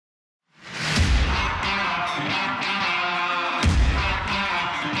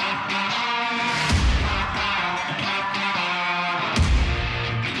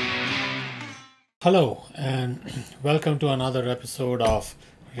Hello, and welcome to another episode of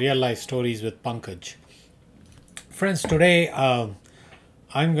Real Life Stories with Pankaj. Friends, today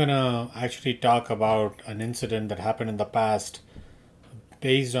I'm gonna actually talk about an incident that happened in the past,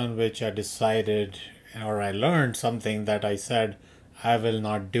 based on which I decided or I learned something that I said I will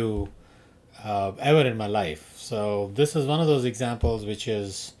not do ever in my life. So, this is one of those examples which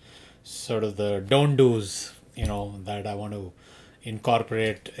is sort of the don't do's, that I want to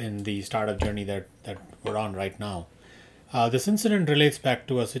incorporate in the startup journey that we're on right now. This incident relates back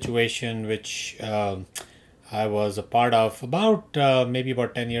to a situation which I was a part of about maybe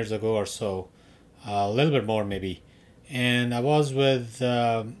about 10 years ago or so, a little bit more maybe. And I was with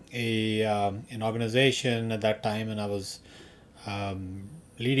an organization at that time, and I was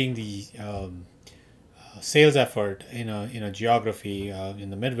leading the sales effort in a geography in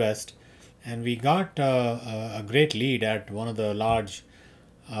the Midwest, and we got a great lead at one of the large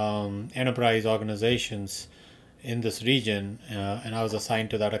enterprise organizations in this region, and I was assigned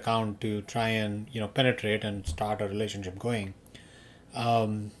to that account to try and penetrate and start a relationship going.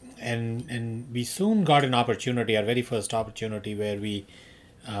 And we soon got an opportunity, our very first opportunity, where we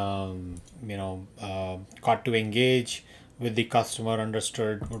got to engage with the customer,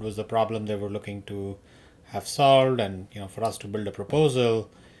 understood what was the problem they were looking to have solved, and for us to build a proposal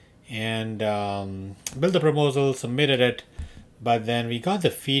and build the proposal, submitted it, but then we got the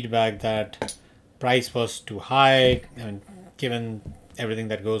feedback that price was too high, and given everything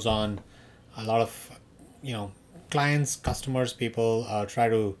that goes on, a lot of you know clients, customers, people try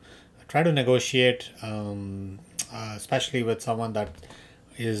to negotiate, especially with someone that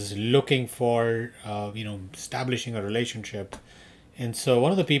is looking for establishing a relationship. And so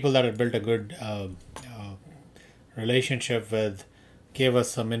one of the people that had built a good relationship with gave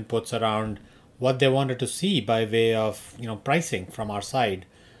us some inputs around what they wanted to see by way of pricing from our side.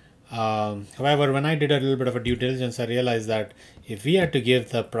 However, when I did a little bit of a due diligence, I realized that if we had to give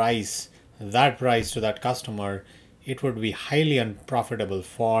that price to that customer, it would be highly unprofitable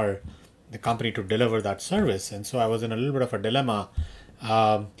for the company to deliver that service. And so I was in a little bit of a dilemma.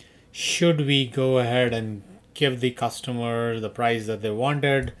 Um, should we go ahead and give the customer the price that they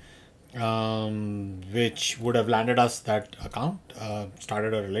wanted, which would have landed us that account,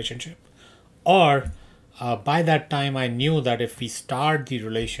 started a relationship? Or by that time, I knew that if we start the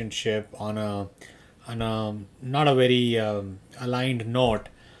relationship on a not a very aligned note,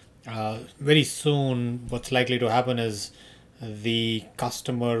 very soon what's likely to happen is the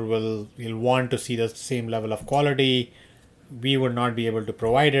customer will want to see the same level of quality. We would not be able to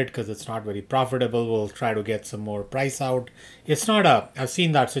provide it because it's not very profitable. We'll try to get some more price out. It's not a, I've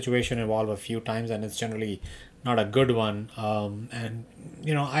seen that situation evolve a few times, and it's generally not a good one. And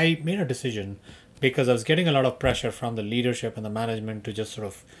I made a decision because I was getting a lot of pressure from the leadership and the management to just sort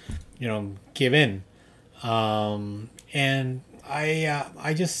of give in. And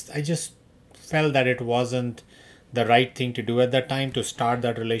I just felt that it wasn't the right thing to do at that time to start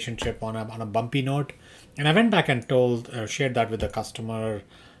that relationship on a bumpy note. And I went back and shared that with the customer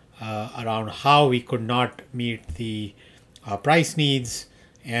around how we could not meet the price needs,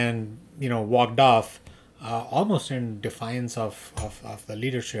 and walked off almost in defiance of the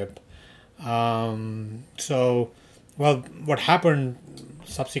leadership. So, well, what happened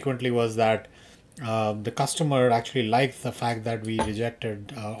subsequently was that the customer actually liked the fact that we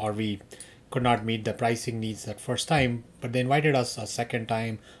rejected, or we could not meet the pricing needs that first time, but they invited us a second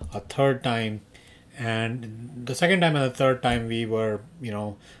time, a third time. And the second time and the third time, we were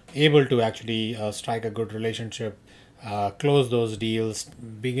able to actually strike a good relationship, close those deals,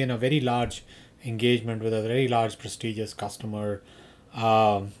 begin a very large engagement with a very large prestigious customer.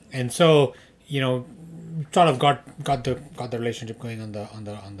 And so sort of got the relationship going on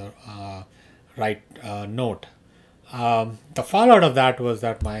the right note. The fallout of that was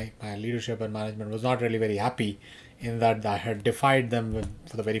that my leadership and management was not really very happy, in that I had defied them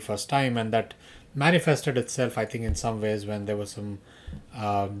for the very first time, and that manifested itself, I think, in some ways when there was some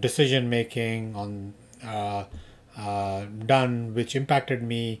decision making on done, which impacted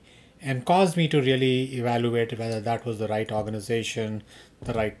me and caused me to really evaluate whether that was the right organization,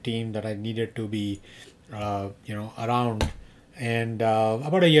 the right team that I needed to be around. And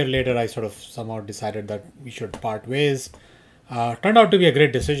about a year later, I sort of somehow decided that we should part ways. Turned out to be a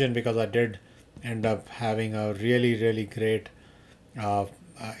great decision, because I did end up having a really, really great uh,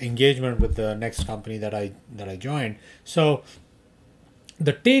 engagement with the next company that I joined. So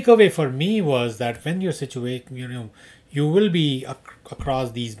the takeaway for me was that when you're situated, you will be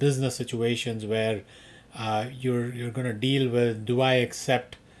across these business situations where you're going to deal with, do I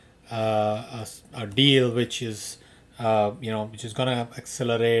accept a deal which is which is gonna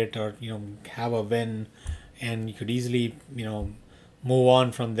accelerate or have a win, and you could easily move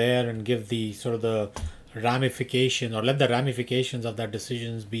on from there and give the sort of the ramification, or let the ramifications of that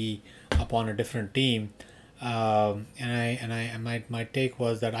decisions be upon a different team. My take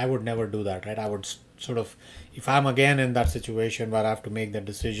was that I would never do that, right? I would sort of, if I'm again in that situation where I have to make that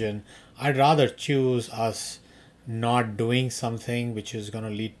decision, I'd rather choose us not doing something which is going to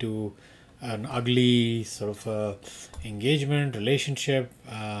lead to an ugly sort of engagement, relationship,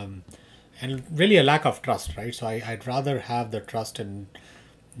 and really a lack of trust, right? So I'd rather have the trust in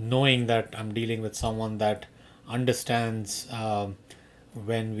knowing that I'm dealing with someone that understands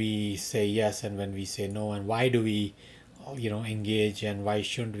when we say yes and when we say no, and why do we engage and why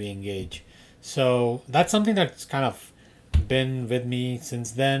shouldn't we engage. So that's something that's kind of been with me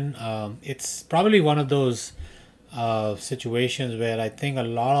since then. It's probably one of those situations where I think a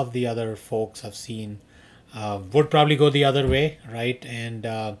lot of the other folks I've seen would probably go the other way, right? And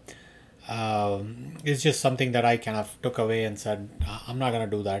it's just something that I kind of took away and said, I'm not going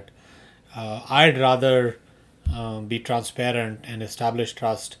to do that. I'd rather be transparent and establish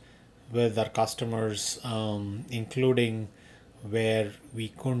trust with our customers, including where we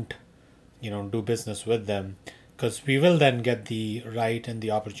couldn't, do business with them, because we will then get the right and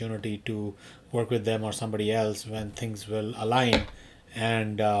the opportunity to work with them or somebody else when things will align,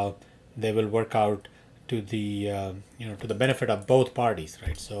 and they will work out to the to the benefit of both parties,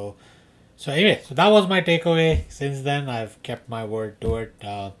 right? So anyway, so that was my takeaway. Since then, I've kept my word to it.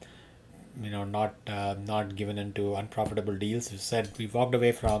 Not given into unprofitable deals. As said, we walked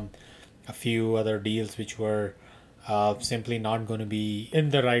away from a few other deals which were simply not going to be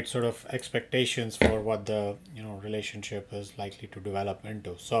in the right sort of expectations for what the relationship is likely to develop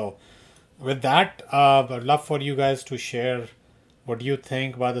into. So with that, I'd love for you guys to share what you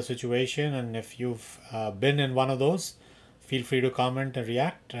think about the situation, and if you've been in one of those, feel free to comment and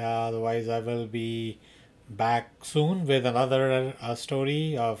react. Otherwise, I will be back soon with another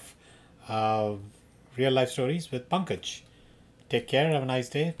story of uh, real life stories with Pankaj. Take care. Have a nice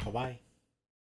day. Bye bye.